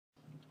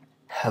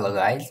Hello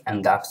guys,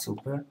 I'm Dav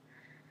Super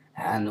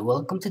and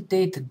welcome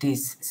today to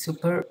this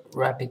super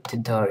rapid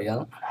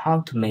tutorial on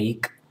how to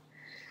make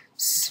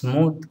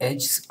smooth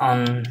edges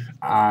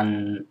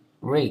on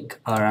rig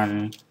or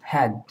on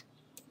head.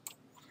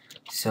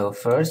 So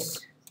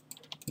first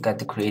you got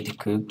to create a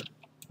cube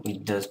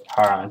with those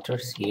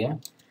parameters here,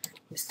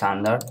 the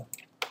standard.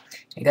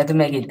 You got to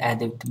make it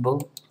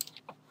editable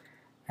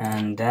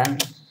and then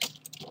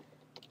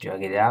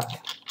drag it up,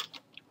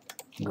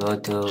 go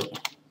to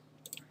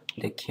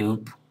the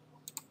cube,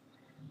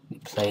 the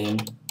plane,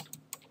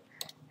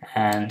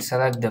 and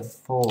select the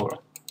 4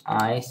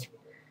 eyes,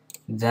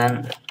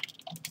 then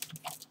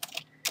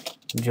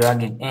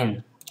drag it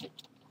in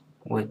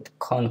with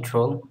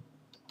Control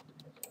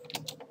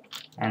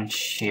and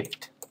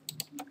Shift,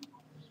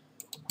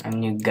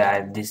 and you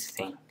got this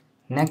thing.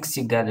 Next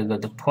you gotta go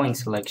to point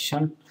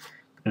selection,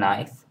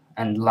 knife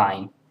and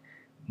line,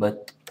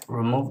 but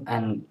remove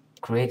and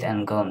create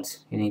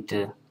endguns. You need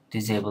to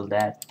disable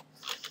that.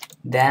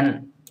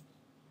 Then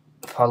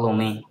follow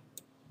me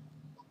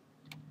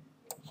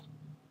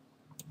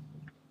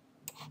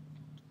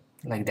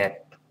like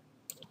that.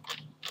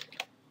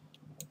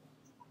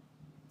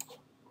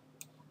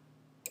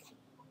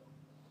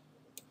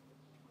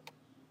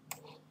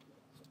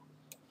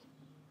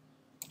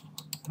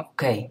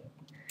 Okay,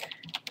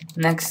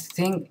 next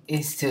thing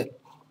is to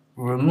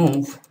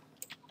remove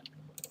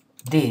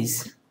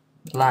these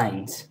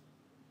lines.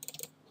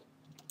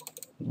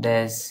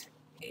 There's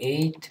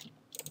 8,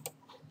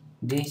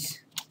 this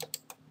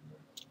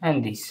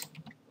and this.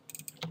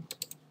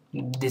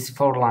 These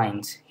 4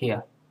 lines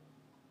here.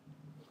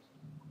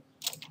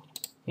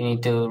 You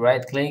need to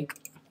right click,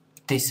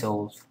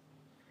 dissolve,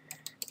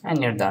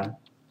 and you're done.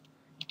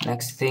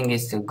 Next thing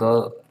is to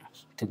go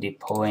to the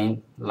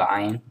point,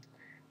 line,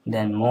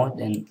 then mode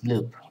and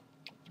loop,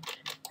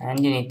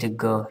 and you need to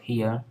go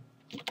here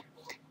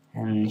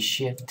and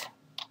shift,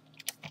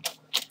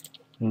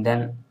 and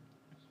then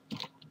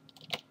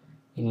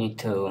you need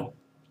to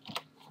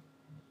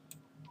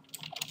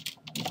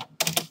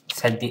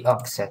set the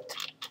offset.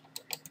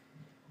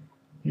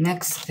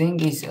 Next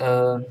thing is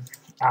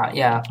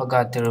I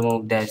forgot to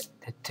remove the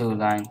 2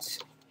 lines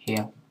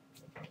here.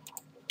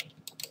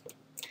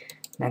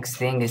 Next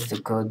thing is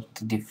to go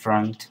to the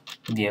front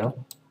view,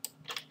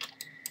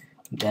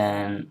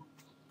 then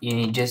you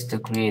need just to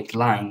create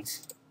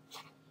lines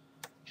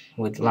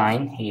with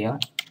line here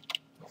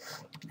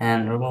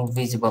and remove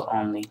visible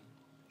only.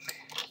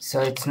 So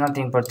it's not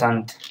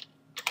important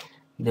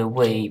the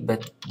way,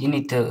 but you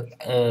need to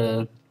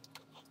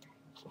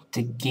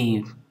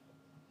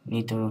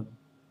need to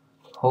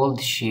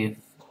hold shift,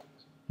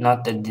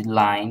 not at the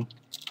line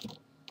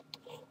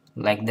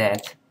like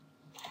that,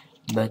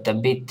 but a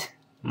bit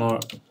more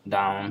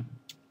down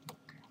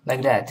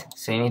like that.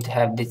 So you need to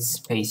have this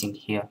spacing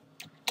here,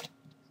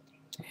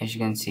 as you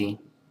can see.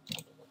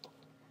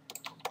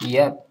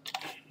 Yep,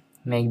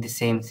 make the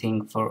same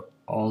thing for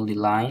all the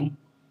line,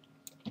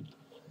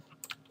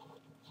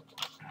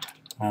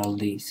 all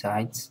the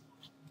sides.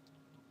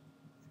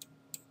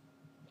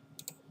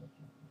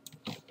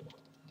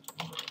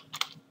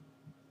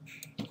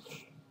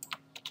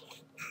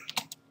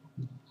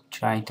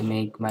 Try to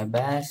make my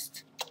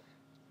best.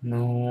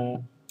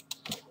 No,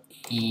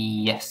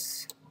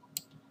 yes.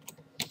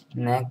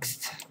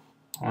 Next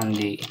on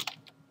the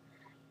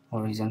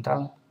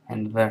horizontal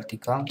and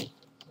vertical,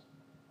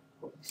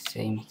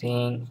 same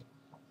thing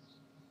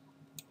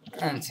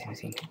and same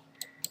thing.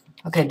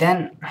 Okay,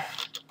 then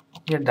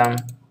you're done.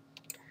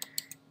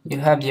 You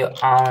have your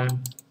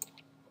own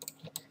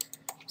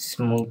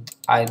smooth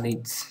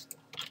eyelids.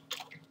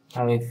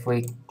 Now if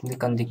we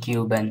click on the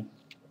cube and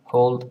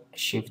hold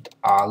Shift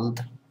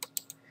Alt,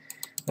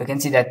 we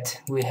can see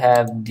that we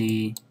have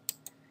the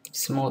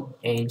smooth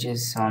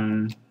edges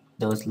on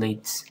those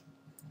lids.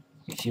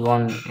 If you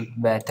want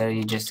it better,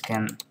 you just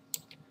can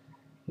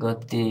go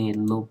to the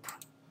loop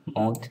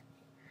mode,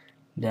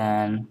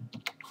 then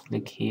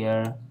click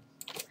here,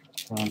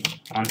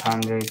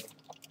 100,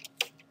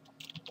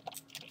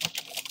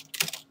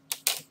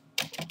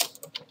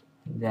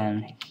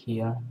 then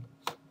here,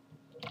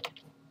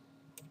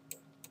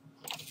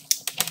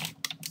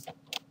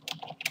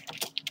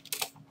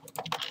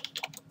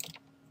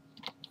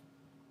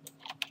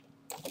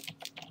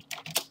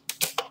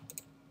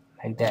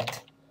 like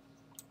that,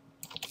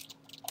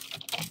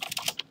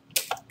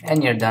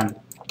 and you're done.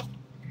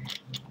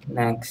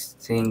 Next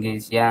thing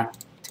is to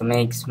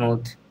make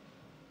smooth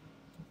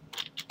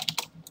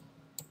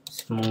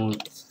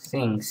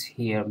things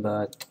here,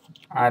 but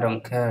I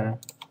don't care.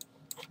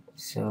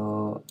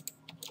 So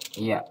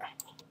yeah,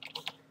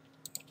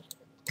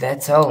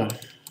 that's all.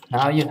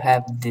 Now you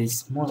have these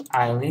smooth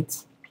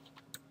eyelids,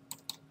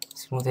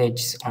 smooth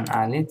edges on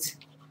eyelids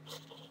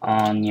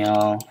on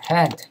your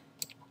head.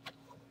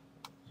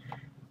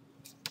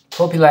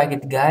 Hope you like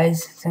it,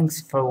 guys.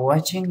 Thanks for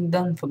watching.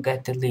 Don't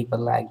forget to leave a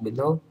like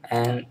below,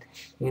 and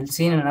we'll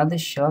see you in another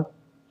short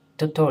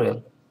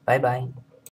tutorial. Bye bye.